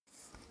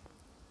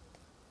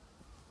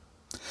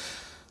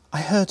I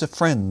heard a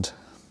friend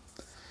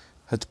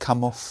had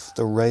come off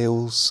the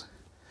rails,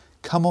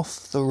 come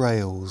off the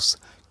rails,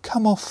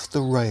 come off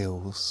the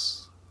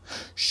rails.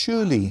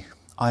 Surely,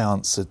 I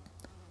answered,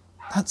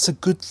 that's a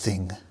good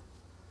thing.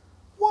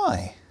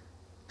 Why?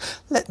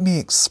 Let me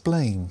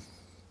explain.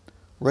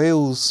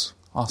 Rails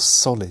are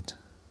solid,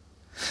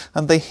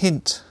 and they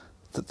hint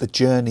that the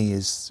journey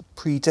is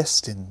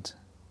predestined,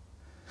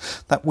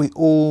 that we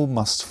all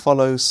must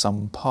follow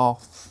some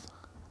path,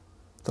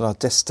 that our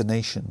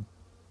destination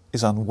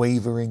is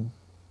unwavering,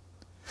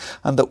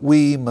 and that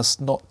we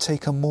must not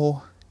take a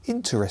more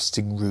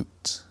interesting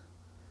route.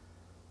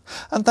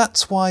 And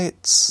that's why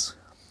it's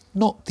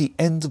not the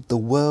end of the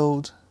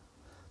world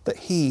that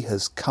he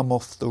has come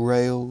off the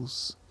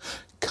rails,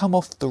 come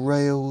off the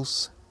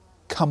rails,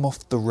 come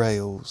off the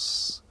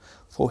rails,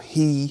 for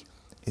he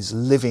is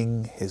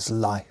living his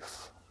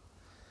life.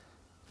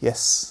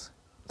 Yes,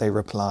 they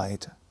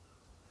replied.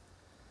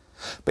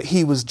 But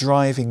he was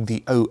driving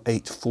the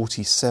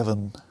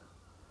 0847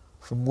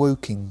 from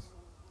Woking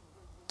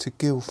to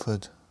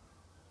Guildford.